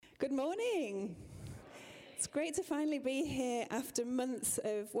Good morning. It's great to finally be here after months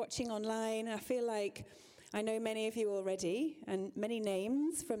of watching online. I feel like I know many of you already and many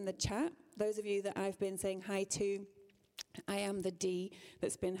names from the chat. Those of you that I've been saying hi to, I am the Dee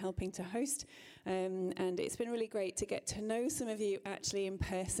that's been helping to host, and it's been really great to get to know some of you actually in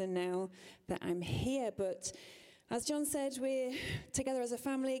person now that I'm here. But as John said, we're together as a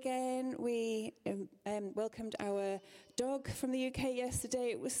family again. We welcomed our dog from the UK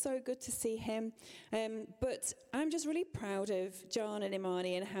yesterday. It was so good to see him. But I'm just really proud of John and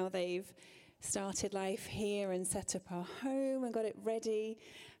Imani and how they've started life here and set up our home and got it ready.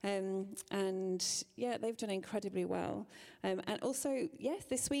 And yeah, they've done incredibly well. And also, yes,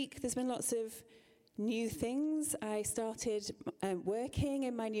 this week there's been lots of new things. I started working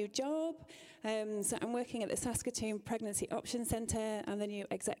in my new job. So I'm working at the Saskatoon Pregnancy Option Centre. I'm the new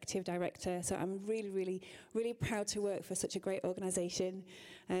executive director. So I'm really proud to work for such a great organisation.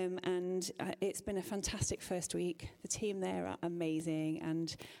 And it's been a fantastic first week. The team there are amazing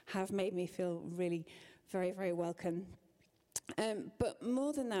and have made me feel really very welcome. But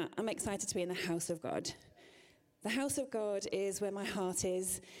more than that, I'm excited to be in the house of God. The house of God is where my heart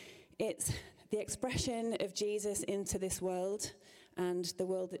is. It's the expression of Jesus into this world and the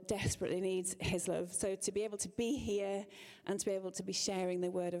world that desperately needs his love. So to be able to be here and to be able to be sharing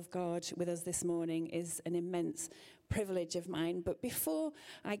the word of God with us this morning is an immense privilege of mine. But before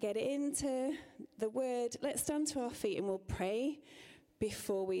I get into the word, let's stand to our feet and we'll pray.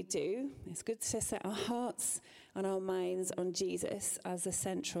 Before we do, it's good to set our hearts and our minds on Jesus as the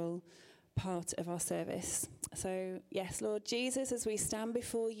central part of our service. So yes, Lord Jesus, as we stand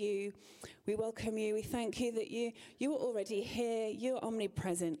before you, we welcome you. We thank you that you are already here. You're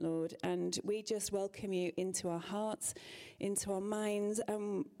omnipresent, Lord, and we just welcome you into our hearts, into our minds.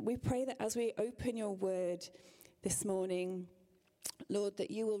 And we pray that as we open your word this morning, Lord,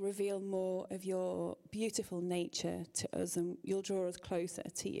 that you will reveal more of your beautiful nature to us and you'll draw us closer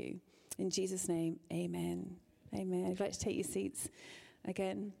to you. In Jesus' name, amen. Amen. I'd like to take your seats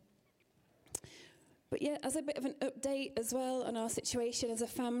again. But yeah, as a bit of an update as well on our situation as a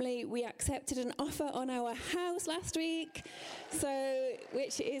family, we accepted an offer on our house last week,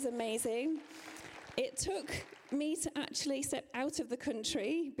 which is amazing. It took me to actually step out of the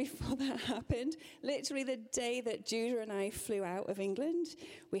country before that happened. Literally the day that Judah and I flew out of England,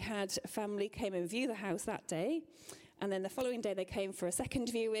 we had a family came and view the house that day. And then the following day they came for a second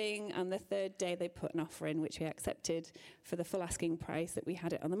viewing, and the third day they put an offer in, which we accepted for the full asking price that we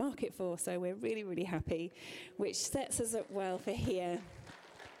had it on the market for. So we're really happy, which sets us up well for here.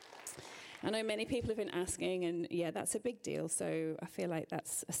 I know many people have been asking, and yeah, that's a big deal. So I feel like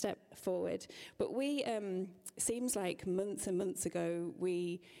that's a step forward. But we, seems like months and months ago,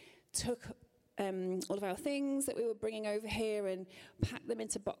 we took all of our things that we were bringing over here and packed them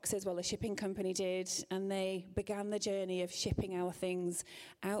into boxes while the shipping company did, and they began the journey of shipping our things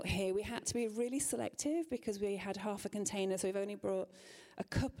out here. We had to be really selective because we had half a container, so we've only brought a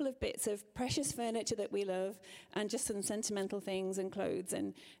couple of bits of precious furniture that we love and just some sentimental things and clothes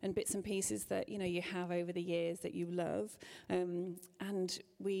and bits and pieces that you have over the years that you love. And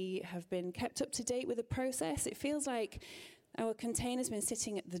we have been kept up to date with the process. It feels like our container's been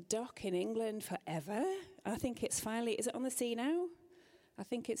sitting at the dock in England forever. I think it's finally, is it on the sea now? I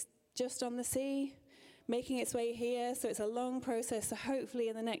think it's just on the sea, making its way here. So it's a long process. So hopefully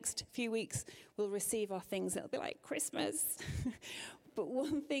in the next few weeks, we'll receive our things. It'll be like Christmas. But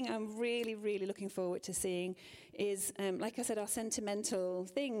one thing I'm really looking forward to seeing is, like I said, our sentimental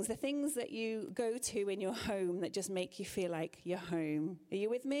things, the things that you go to in your home that just make you feel like you're home. Are you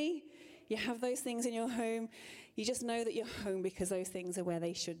with me? You have those things in your home. You just know that you're home because those things are where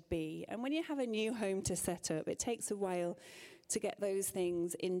they should be. And when you have a new home to set up, it takes a while to get those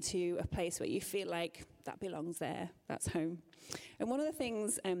things into a place where you feel like that belongs there, that's home. And one of the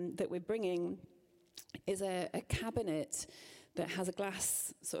things that we're bringing is a cabinet that has a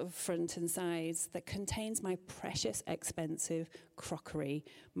glass sort of front and sides that contains my precious, expensive crockery,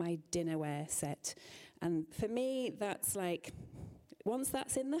 my dinnerware set. And for me, that's like, once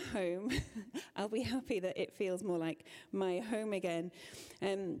that's in the home, I'll be happy that it feels more like my home again.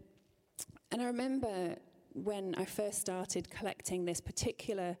 And I remember when I first started collecting this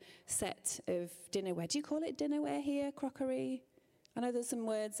particular set of dinnerware. Do you call it dinnerware here, crockery? I know there's some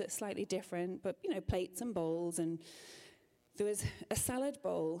words that are slightly different, but, plates and bowls. And there was a salad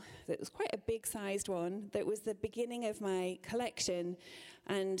bowl that was quite a big-sized one that was the beginning of my collection.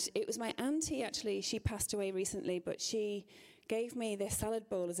 And it was my auntie, actually. She passed away recently, but she gave me this salad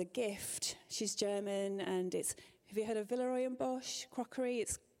bowl as a gift. She's German, and have you heard of Villeroy and Bosch crockery?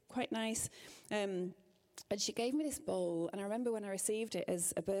 It's quite nice. And she gave me this bowl, and I remember when I received it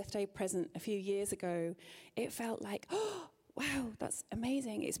as a birthday present a few years ago, it felt like, oh, wow, that's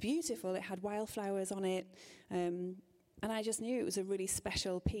amazing. It's beautiful. It had wildflowers on it. And I just knew it was a really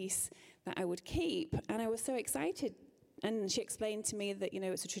special piece that I would keep. And I was so excited. And she explained to me that,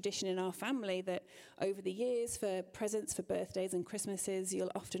 it's a tradition in our family that over the years for presents for birthdays and Christmases,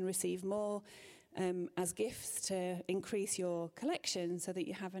 you'll often receive more as gifts to increase your collection so that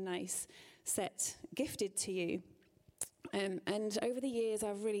you have a nice set gifted to you. And over the years,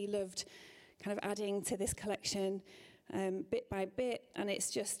 I've really loved kind of adding to this collection bit by bit, and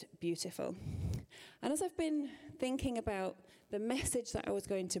it's just beautiful. And as I've been thinking about the message that I was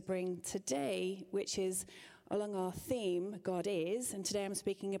going to bring today, which is along our theme, God is, and today I'm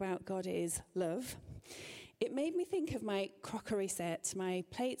speaking about God is love, it made me think of my crockery set, my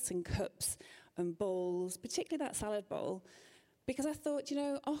plates and cups and bowls, particularly that salad bowl, because I thought,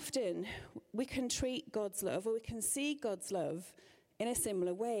 often we can treat God's love, or we can see God's love in a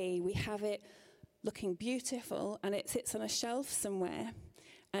similar way. We have it looking beautiful, and it sits on a shelf somewhere.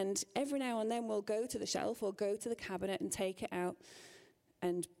 And every now and then we'll go to the shelf or go to the cabinet and take it out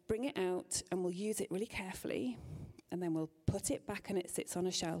and bring it out, and we'll use it really carefully. And then we'll put it back and it sits on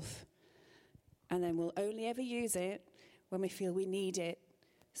a shelf. And then we'll only ever use it when we feel we need it.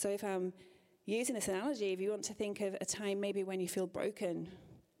 So if I'm using this analogy, if you want to think of a time maybe when you feel broken,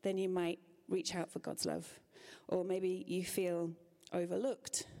 then you might reach out for God's love. Or maybe you feel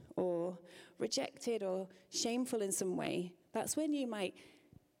overlooked or rejected or shameful in some way. That's when you might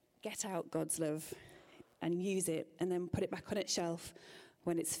get out God's love and use it and then put it back on its shelf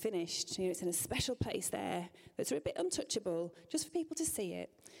when it's finished. It's in a special place there that's a bit untouchable, just for people to see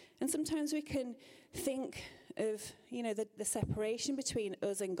it. And sometimes we can think of, the separation between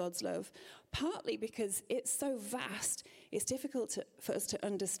us and God's love, partly because it's so vast, it's difficult for us to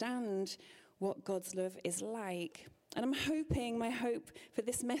understand what God's love is like. And my hope for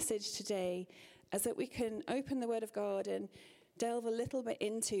this message today is that we can open the Word of God and delve a little bit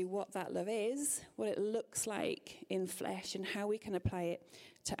into what that love is, what it looks like in flesh, and how we can apply it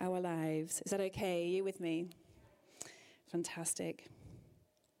to our lives. Is that okay? Are you with me? Fantastic.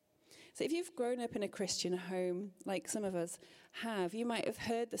 So if you've grown up in a Christian home, like some of us have, you might have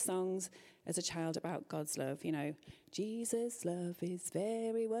heard the songs as a child about God's love. Jesus' love is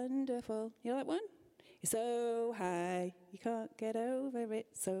very wonderful. You know that one? It's so high, you can't get over it,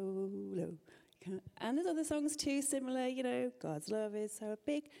 so low. And there's other songs too, similar, God's love is so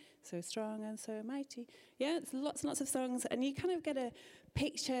big, so strong and so mighty. Yeah, it's lots and lots of songs, and you kind of get a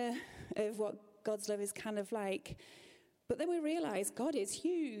picture of what God's love is kind of like. But then we realize God is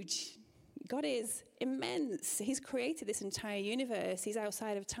huge. God is immense. He's created this entire universe. He's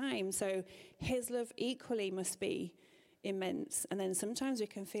outside of time, so his love equally must be immense. And then sometimes we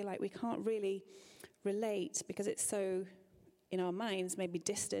can feel like we can't really relate because it's so, in our minds, maybe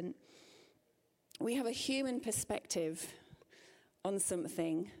distant. We have a human perspective on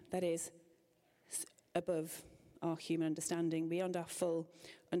something that is above our human understanding, beyond our full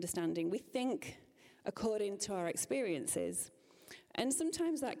understanding. We think according to our experiences. And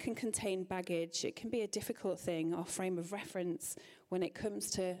sometimes that can contain baggage. It can be a difficult thing, our frame of reference, when it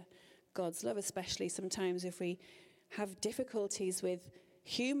comes to God's love, especially sometimes if we have difficulties with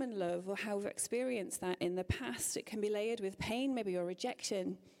human love or how we've experienced that in the past. It can be layered with pain, maybe, or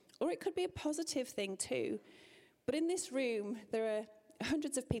rejection. Or it could be a positive thing too. But in this room, there are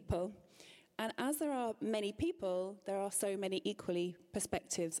hundreds of people. And as there are many people, there are so many equally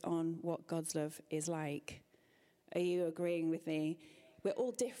perspectives on what God's love is like. Are you agreeing with me? We're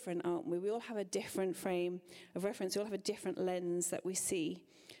all different, aren't we? We all have a different frame of reference. We all have a different lens that we see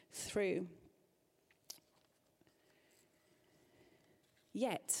through.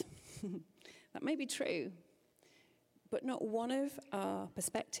 Yet, that may be true, but not one of our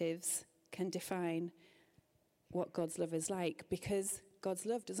perspectives can define what God's love is like, because God's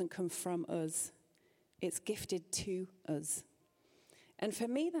love doesn't come from us. It's gifted to us. And for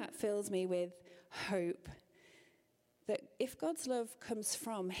me, that fills me with hope that if God's love comes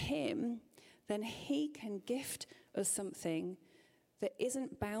from him, then he can gift us something that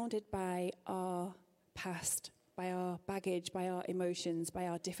isn't bounded by our past, by our baggage, by our emotions, by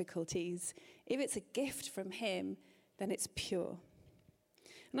our difficulties. If it's a gift from him, then it's pure.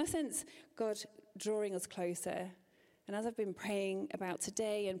 And I sense God drawing us closer. And as I've been praying about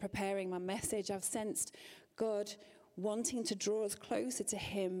today and preparing my message, I've sensed God wanting to draw us closer to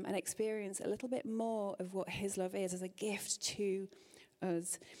him and experience a little bit more of what his love is as a gift to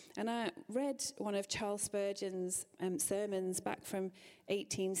us. And I read one of Charles Spurgeon's sermons back from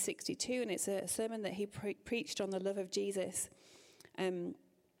 1862, and it's a sermon that he preached on the love of Jesus. And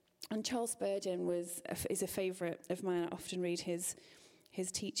And Charles Spurgeon is a favourite of mine. I often read his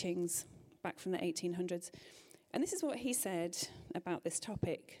teachings back from the 1800s. And this is what he said about this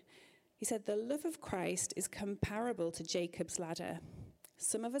topic. He said, "The love of Christ is comparable to Jacob's ladder.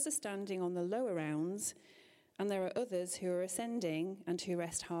 Some of us are standing on the lower rounds, and there are others who are ascending and who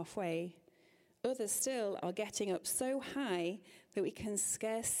rest halfway. Others still are getting up so high that we can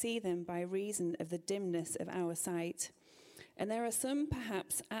scarce see them by reason of the dimness of our sight. And there are some,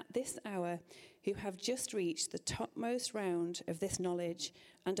 perhaps, at this hour who have just reached the topmost round of this knowledge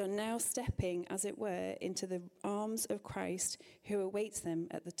and are now stepping, as it were, into the arms of Christ who awaits them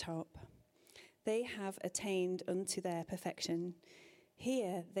at the top. They have attained unto their perfection.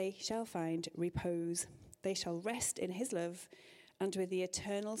 Here they shall find repose. They shall rest in his love, and with the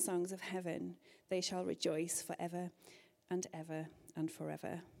eternal songs of heaven they shall rejoice forever and ever and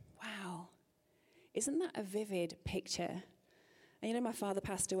forever." Wow. Isn't that a vivid picture? And you know, my father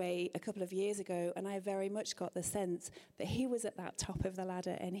passed away a couple of years ago, and I very much got the sense that he was at that top of the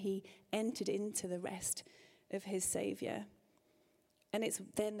ladder and he entered into the rest of his Saviour. And it's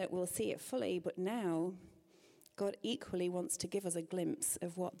then that we'll see it fully, but now God equally wants to give us a glimpse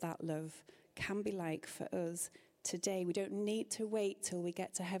of what that love can be like for us today. We don't need to wait till we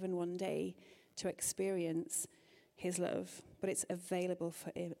get to heaven one day to experience his love, but it's available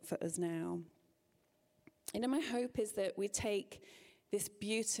for us now. You know, my hope is that we take this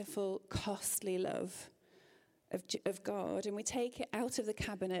beautiful, costly love of God and we take it out of the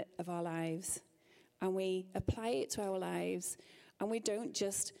cabinet of our lives and we apply it to our lives, and we don't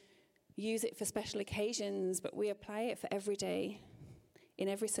just use it for special occasions, but we apply it for every day, in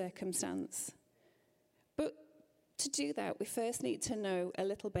every circumstance. But to do that, we first need to know a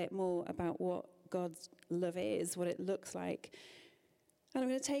little bit more about what God's love is, what it looks like. And I'm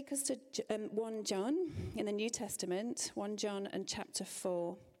going to take us to 1 John in the New Testament, 1 John and chapter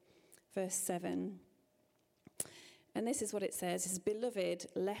 4, verse 7. And this is what it says, is, "Beloved,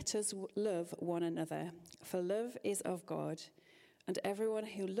 let us love one another, for love is of God, and everyone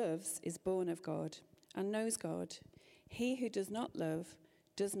who loves is born of God and knows God. He who does not love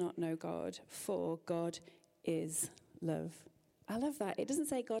does not know God, for God is love." I love that. It doesn't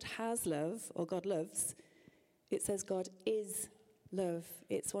say God has love or God loves. It says God is love.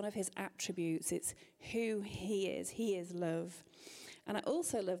 It's one of his attributes. It's who he is. He is love. And I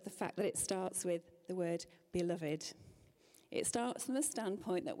also love the fact that it starts with the word beloved. It starts from the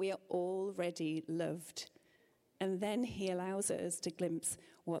standpoint that we are already loved. And then he allows us to glimpse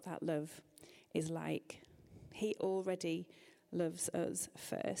what that love is like. He already loves us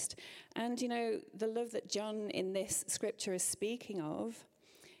first. And, you know, the love that John in this scripture is speaking of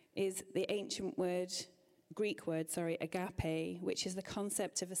is the ancient Greek word, agape, which is the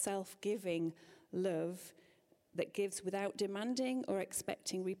concept of a self-giving love that gives without demanding or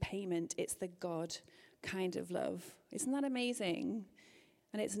expecting repayment. It's the God kind of love. Isn't that amazing?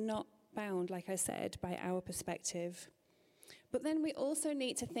 And it's not bound, like I said, by our perspective. But then we also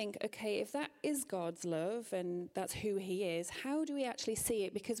need to think, okay, if that is God's love and that's who he is, how do we actually see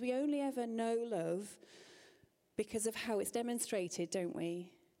it? Because we only ever know love because of how it's demonstrated, don't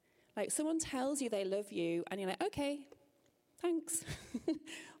we? Like someone tells you they love you and you're like, okay, thanks.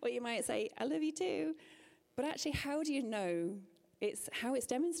 Or you might say, I love you too. But actually, how do you know? It's how it's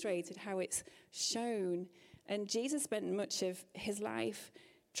demonstrated, how it's shown. And Jesus spent much of his life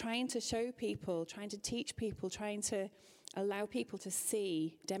trying to show people, trying to teach people, trying to allow people to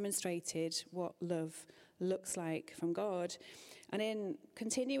see demonstrated what love looks like from God. And in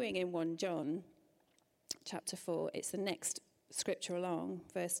continuing in 1 John chapter 4, it's the next scripture along,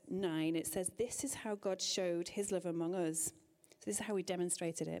 verse 9, it says, "This is how God showed his love among us." So this is how he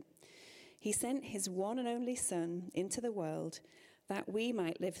demonstrated it. "He sent his one and only Son into the world that we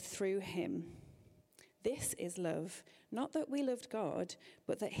might live through him. This is love, not that we loved God,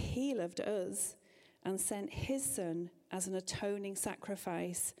 but that he loved us and sent his Son as an atoning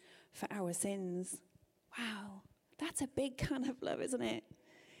sacrifice for our sins." Wow, that's a big kind of love, isn't it?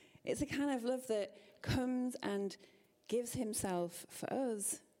 It's a kind of love that comes and gives himself for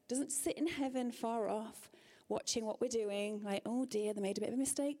us. Doesn't sit in heaven far off, watching what we're doing, like, oh dear, they made a bit of a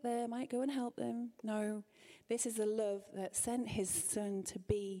mistake there, might go and help them. No, this is a love that sent his Son to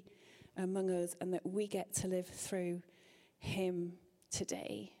be among us and that we get to live through him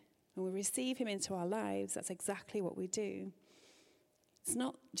today. When we receive him into our lives, that's exactly what we do. It's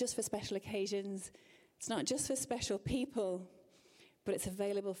not just for special occasions, it's not just for special people, but it's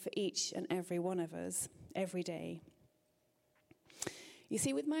available for each and every one of us every day. You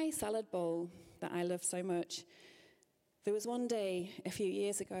see, with my salad bowl that I love so much, there was one day a few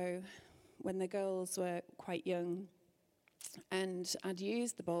years ago when the girls were quite young, And I'd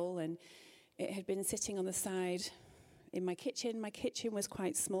used the bowl, and it had been sitting on the side in my kitchen. My kitchen was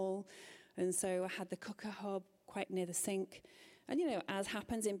quite small, and so I had the cooker hob quite near the sink. And, as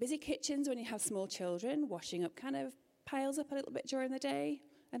happens in busy kitchens when you have small children, washing up kind of piles up a little bit during the day.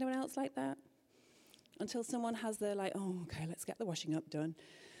 Anyone else like that? Until someone has their okay, let's get the washing up done.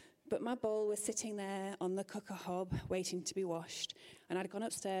 But my bowl was sitting there on the cooker hob waiting to be washed. And I'd gone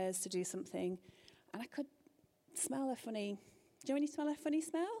upstairs to do something, and I could smell a funny, do you know when you smell a funny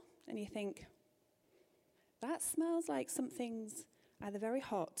smell? And you think, that smells like something's either very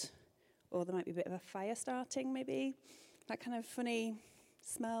hot, or there might be a bit of a fire starting maybe, that kind of funny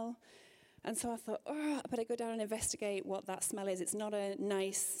smell. And so I thought, I better go down and investigate what that smell is. It's not a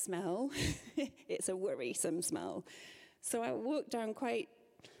nice smell. It's a worrisome smell. So I walked down quite,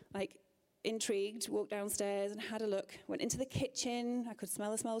 intrigued, walked downstairs and had a look. Went into the kitchen. I could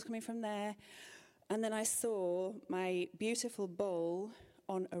smell the smells coming from there. And then I saw my beautiful bowl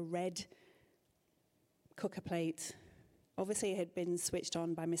on a red cooker plate. Obviously, it had been switched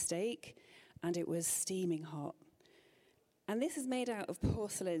on by mistake, and it was steaming hot. And this is made out of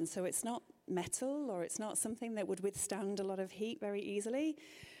porcelain, so it's not metal, or it's not something that would withstand a lot of heat very easily.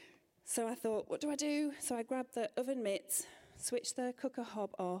 So I thought, what do I do? So I grabbed the oven mitts, switched the cooker hob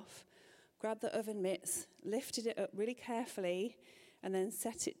off, grabbed the oven mitts, lifted it up really carefully, and then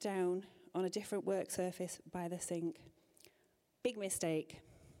set it down on a different work surface by the sink. Big mistake,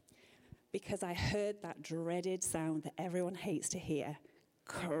 because I heard that dreaded sound that everyone hates to hear.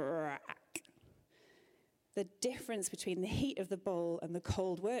 Crack. The difference between the heat of the bowl and the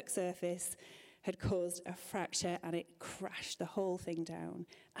cold work surface had caused a fracture, and it crashed the whole thing down.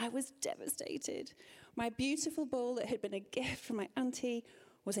 I was devastated. My beautiful bowl that had been a gift from my auntie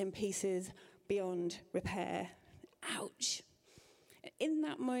was in pieces beyond repair. Ouch. In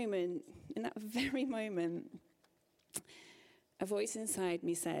that moment, in that very moment, a voice inside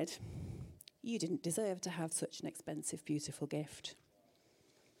me said, "You didn't deserve to have such an expensive, beautiful gift."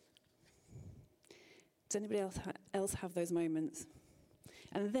 Does anybody else have those moments?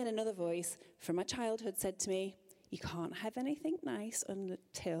 And then another voice from my childhood said to me, "You can't have anything nice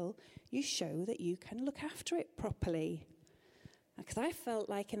until you show that you can look after it properly." Because I felt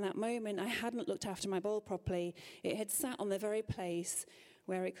like in that moment I hadn't looked after my bowl properly. It had sat on the very place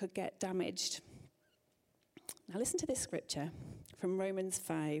where it could get damaged. Now listen to this scripture from Romans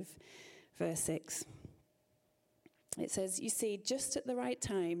 5, verse 6. It says, "You see, just at the right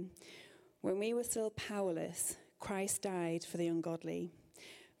time, when we were still powerless, Christ died for the ungodly.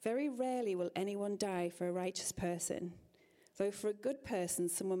 Very rarely will anyone die for a righteous person, though for a good person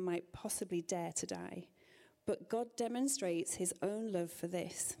someone might possibly dare to die. But God demonstrates his own love for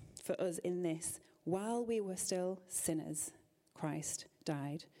us in this. While we were still sinners, Christ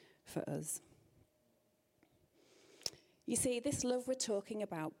died for us." You see, this love we're talking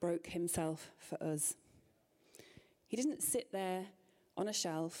about broke himself for us. He didn't sit there on a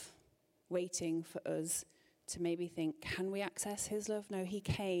shelf waiting for us to maybe think, can we access his love? No, he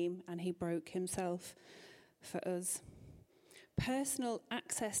came and he broke himself for us. Personal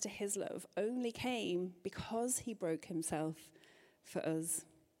access to his love only came because he broke himself for us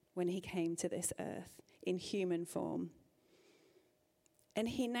when he came to this earth in human form. And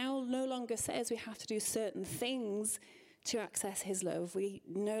he now no longer says we have to do certain things to access his love. We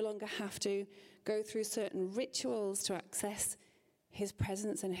no longer have to go through certain rituals to access his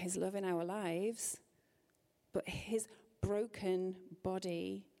presence and his love in our lives. But his broken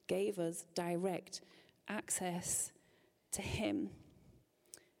body gave us direct access to him.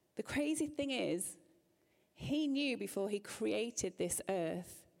 The crazy thing is, he knew before he created this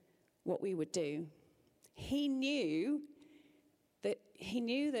earth what we would do. He knew that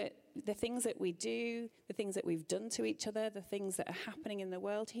the things that we do, the things that we've done to each other, the things that are happening in the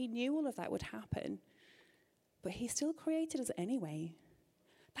world, he knew all of that would happen. But he still created us anyway.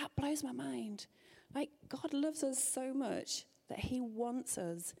 That blows my mind. God loves us so much that he wants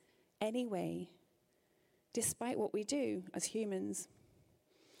us anyway, despite what we do as humans.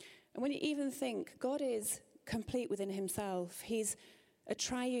 And when you even think, God is complete within himself. He's a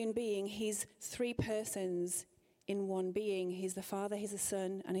triune being. He's three persons in one being. He's the Father, he's the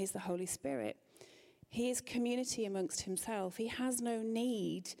Son, and he's the Holy Spirit. He is community amongst himself. He has no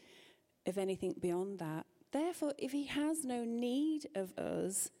need of anything beyond that. Therefore, if he has no need of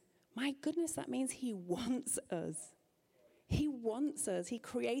us, my goodness, that means he wants us. He wants us. He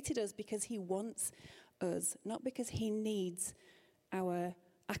created us because he wants us, not because he needs our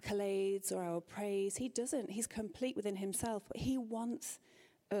accolades or our praise. He doesn't. He's complete within himself, but he wants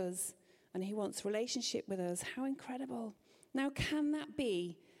us, and he wants relationship with us. How incredible. Now, can that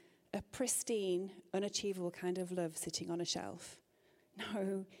be a pristine, unachievable kind of love sitting on a shelf.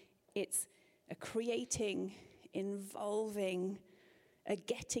 No, it's a creating, involving, a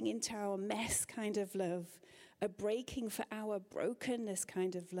getting into our mess kind of love, a breaking for our brokenness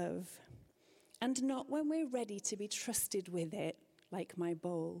kind of love. And not when we're ready to be trusted with it, like my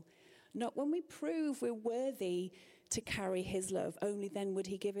bowl. Not when we prove we're worthy to carry his love, only then would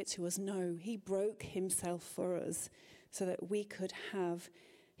he give it to us. No, he broke himself for us so that we could have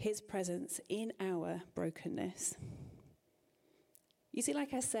his presence in our brokenness. You see,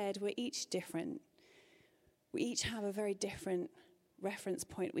 like I said, we're each different. We each have a very different reference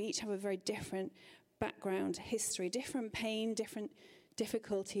point. We each have a very different background, history, different pain, different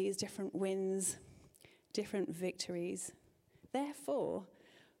difficulties, different wins, different victories. Therefore,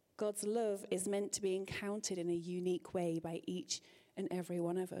 God's love is meant to be encountered in a unique way by each and every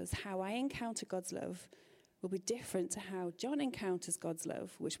one of us. How I encounter God's love will be different to how John encounters God's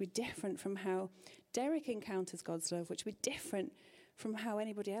love, which will be different from how Derek encounters God's love, which will be different from how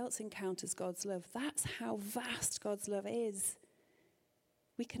anybody else encounters God's love. That's how vast God's love is.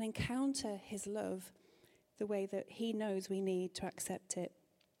 We can encounter his love the way that he knows we need to accept it,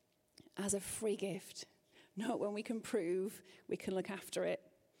 as a free gift, not when we can prove we can look after it,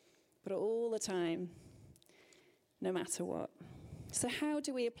 but all the time, no matter what. So how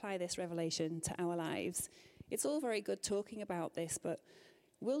do we apply this revelation to our lives? It's all very good talking about this, but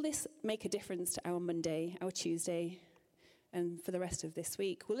will this make a difference to our Monday, our Tuesday, and for the rest of this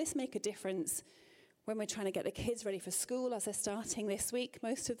week? Will this make a difference when we're trying to get the kids ready for school as they're starting this week,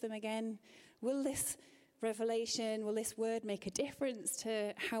 most of them again? Will this revelation, will this word make a difference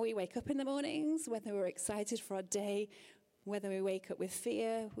to how we wake up in the mornings, whether we're excited for our day, whether we wake up with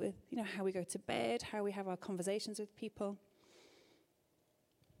fear, with how we go to bed, how we have our conversations with people?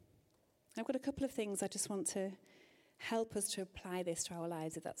 I've got a couple of things I just want to help us to apply this to our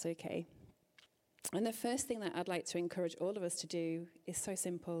lives, if that's okay. And the first thing that I'd like to encourage all of us to do is so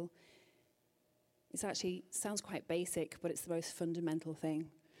simple. It actually sounds quite basic, but it's the most fundamental thing.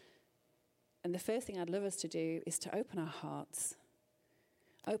 And the first thing I'd love us to do is to open our hearts.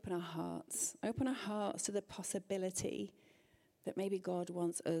 Open our hearts. Open our hearts to the possibility that maybe God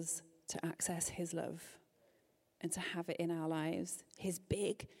wants us to access his love and to have it in our lives. His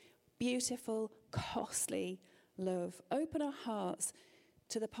big, beautiful, costly love. Open our hearts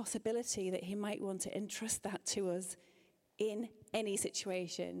to the possibility that he might want to entrust that to us in any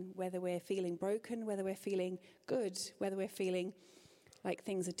situation, whether we're feeling broken, whether we're feeling good, whether we're feeling like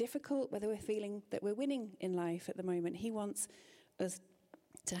things are difficult, whether we're feeling that we're winning in life at the moment. He wants us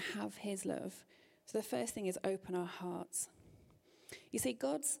to have his love. So the first thing is open our hearts. You see,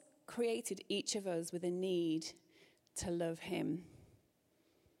 God's created each of us with a need to love him.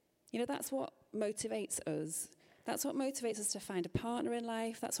 That's what motivates us. That's what motivates us to find a partner in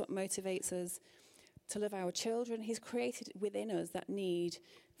life. That's what motivates us to love our children. He's created within us that need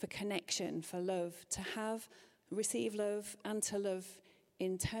for connection, for love, to receive love and to love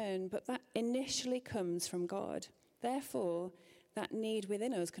in turn. But that initially comes from God. Therefore, that need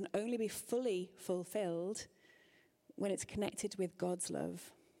within us can only be fully fulfilled when it's connected with God's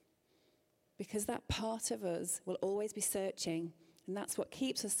love. Because that part of us will always be searching, and that's what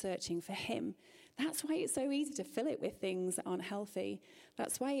keeps us searching for him. That's why it's so easy to fill it with things that aren't healthy.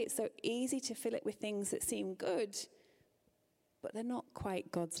 That's why it's so easy to fill it with things that seem good, but they're not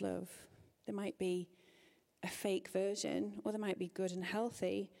quite God's love. There might be a fake version, or they might be good and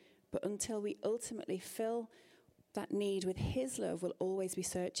healthy, but until we ultimately fill that need with his love, we'll always be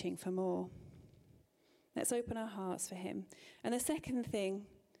searching for more. Let's open our hearts for him. And the second thing,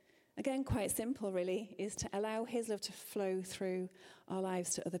 again, quite simple really, is to allow his love to flow through our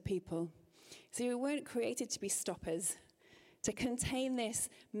lives to other people. See, we weren't created to be stoppers, to contain this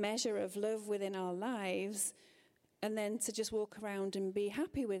measure of love within our lives, and then to just walk around and be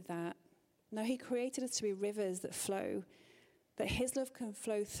happy with that. No, he created us to be rivers that flow, that his love can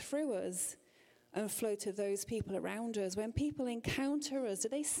flow through us and flow to those people around us. When people encounter us, do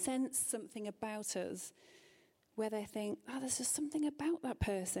they sense something about us where they think, there's just something about that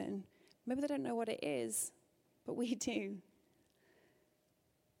person? Maybe they don't know what it is, but we do.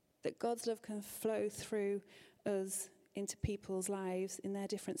 That God's love can flow through us into people's lives in their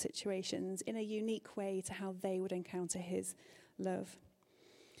different situations in a unique way to how they would encounter his love.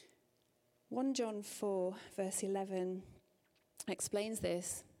 1 John 4, verse 11 explains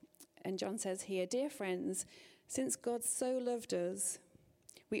this. And John says here, "Dear friends, since God so loved us,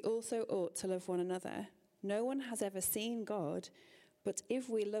 we also ought to love one another. No one has ever seen God, but if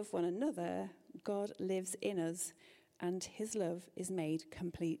we love one another, God lives in us, and his love is made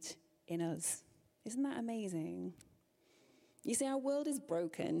complete in us." Isn't that amazing? You see, our world is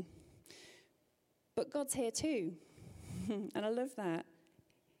broken. But God's here too. And I love that.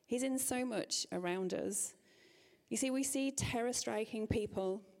 He's in so much around us. You see, we see terror striking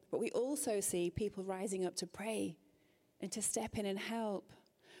people, but we also see people rising up to pray and to step in and help.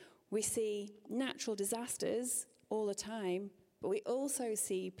 We see natural disasters all the time, but we also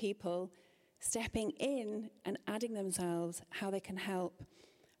see people stepping in and adding themselves how they can help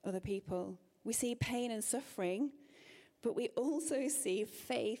other people. We see pain and suffering, but we also see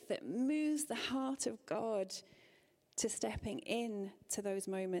faith that moves the heart of God to stepping in to those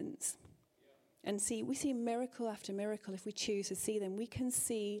moments. And we see miracle after miracle if we choose to see them. We can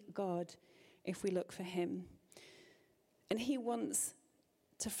see God if we look for him. And he wants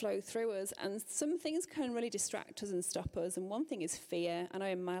to flow through us. And some things can really distract us and stop us. And one thing is fear. I know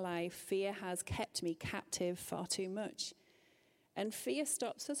in my life, fear has kept me captive far too much. And fear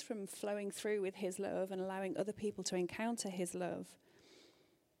stops us from flowing through with his love and allowing other people to encounter his love.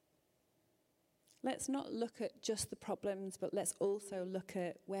 Let's not look at just the problems, but let's also look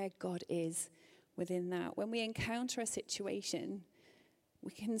at where God is within that. When we encounter a situation,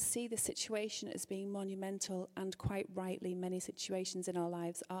 we can see the situation as being monumental, and quite rightly, many situations in our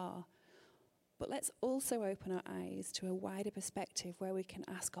lives are. But let's also open our eyes to a wider perspective where we can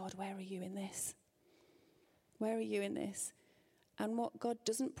ask God, where are you in this? Where are you in this? And what God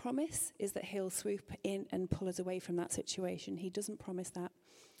doesn't promise is that he'll swoop in and pull us away from that situation. He doesn't promise that.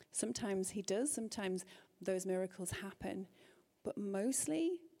 Sometimes he does. Sometimes those miracles happen. But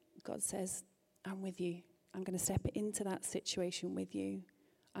mostly, God says, I'm with you. I'm going to step into that situation with you.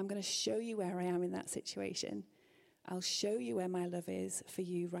 I'm going to show you where I am in that situation. I'll show you where my love is for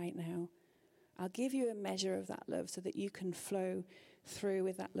you right now. I'll give you a measure of that love so that you can flow through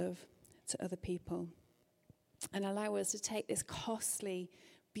with that love to other people. And allow us to take this costly,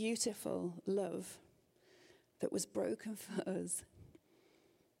 beautiful love that was broken for us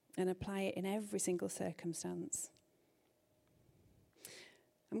and apply it in every single circumstance.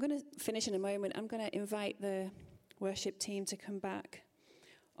 I'm going to finish in a moment. I'm going to invite the worship team to come back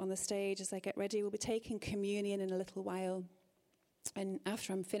on the stage as they get ready. We'll be taking communion in a little while. And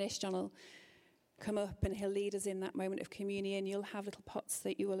after I'm finished, John will come up and he'll lead us in that moment of communion. You'll have little pots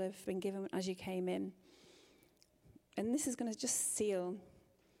that you will have been given as you came in. And this is going to just seal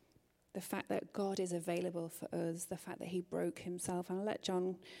the fact that God is available for us, the fact that he broke himself. And I'll let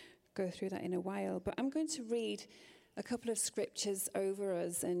John go through that in a while. But I'm going to read a couple of scriptures over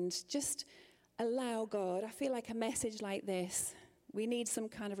us and just allow God. I feel like a message like this, we need some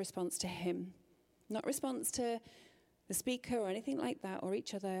kind of response to him. Not response to the speaker or anything like that or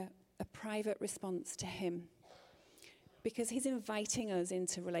each other, a private response to him. Because he's inviting us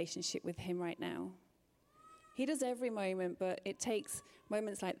into relationship with him right now. He does every moment, but it takes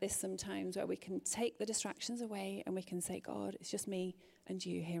moments like this sometimes where we can take the distractions away and we can say, God, it's just me and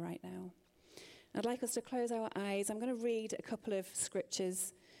you here right now. I'd like us to close our eyes. I'm going to read a couple of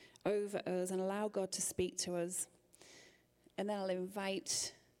scriptures over us and allow God to speak to us. And then I'll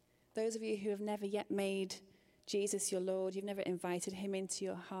invite those of you who have never yet made Jesus your Lord, you've never invited him into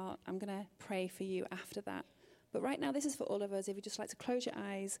your heart. I'm going to pray for you after that. But right now, this is for all of us. If you'd just like to close your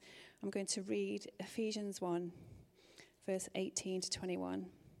eyes, I'm going to read Ephesians 1, verse 18 to 21.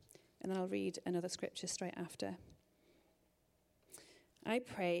 And then I'll read another scripture straight after. I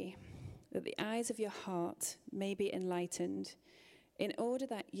pray that the eyes of your heart may be enlightened, in order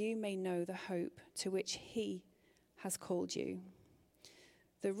that you may know the hope to which he has called you,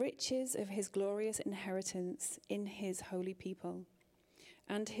 the riches of his glorious inheritance in his holy people,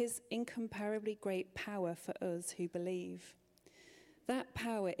 and his incomparably great power for us who believe. That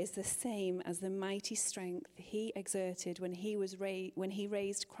power is the same as the mighty strength he exerted when he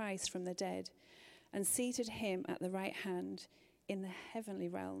raised Christ from the dead and seated him at the right hand in the heavenly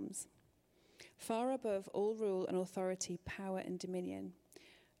realms, far above all rule and authority, power and dominion,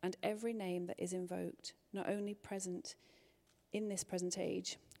 and every name that is invoked, not only present in this present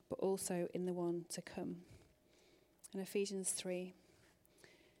age, but also in the one to come. And Ephesians 3,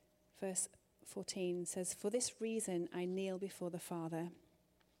 verse 14 says, for this reason I kneel before the Father,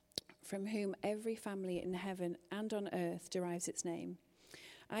 from whom every family in heaven and on earth derives its name.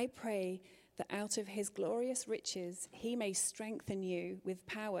 I pray that out of his glorious riches he may strengthen you with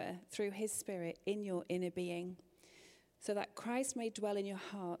power through his Spirit in your inner being, so that Christ may dwell in your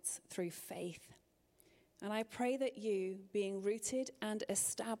hearts through faith. And I pray that you, being rooted and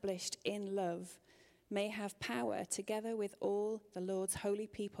established in love, may have power, together with all the Lord's holy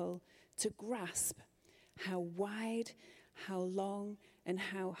people, to grasp how wide, how long, and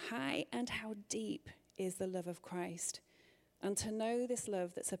how high and how deep is the love of Christ, and to know this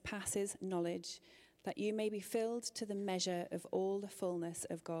love that surpasses knowledge, that you may be filled to the measure of all the fullness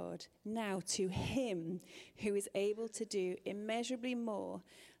of God. Now to him who is able to do immeasurably more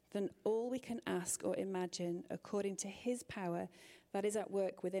than all we can ask or imagine, according to his power that is at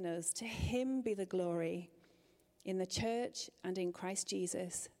work within us. To him be the glory in the church and in Christ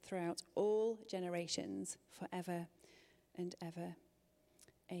Jesus throughout all generations, forever and ever.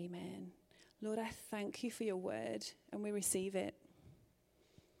 Amen. Lord, I thank you for your word, and we receive it.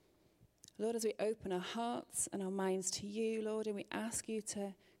 Lord, as we open our hearts and our minds to you, Lord, and we ask you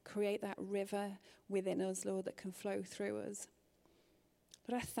to create that river within us, Lord, that can flow through us.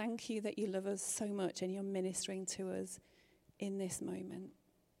 Lord, I thank you that you love us so much and you're ministering to us in this moment.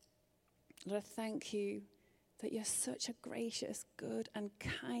 Lord, I thank you that you're such a gracious, good, and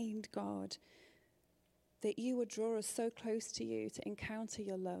kind God, that you would draw us so close to you to encounter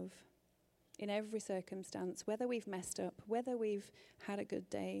your love in every circumstance, whether we've messed up, whether we've had a good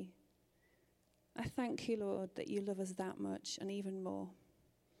day. I thank you, Lord, that you love us that much and even more.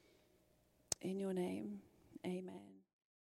 In your name, amen.